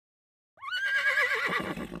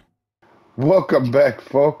Welcome back,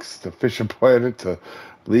 folks, to Fisher Planet to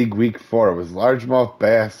League Week 4. It was largemouth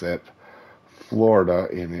bass at Florida,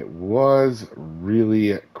 and it was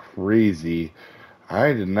really crazy.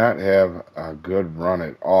 I did not have a good run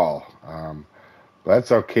at all. But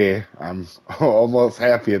that's okay. I'm almost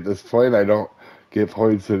happy at this point. I don't get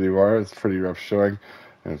points anymore. It's pretty rough showing.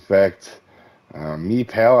 In fact, me,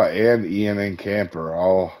 Pala, and Ian and Camp are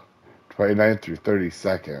all 29th through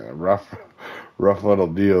 32nd. A rough little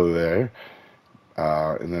deal there.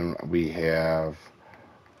 And then we have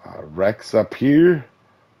Rex up here,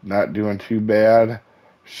 not doing too bad.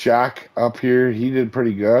 Shock up here, he did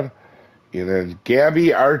pretty good. And then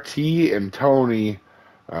Gabby, RT, and Tony,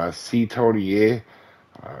 C. Tony A.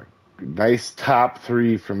 Nice top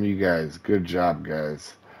three from you guys. Good job,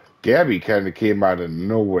 guys. Gabby kind of came out of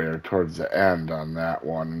nowhere towards the end on that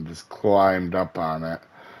one and just climbed up on it.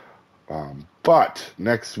 But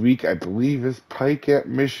next week, I believe, is Pike at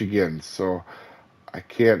Michigan. So I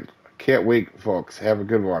can't wait, folks. Have a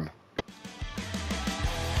good one.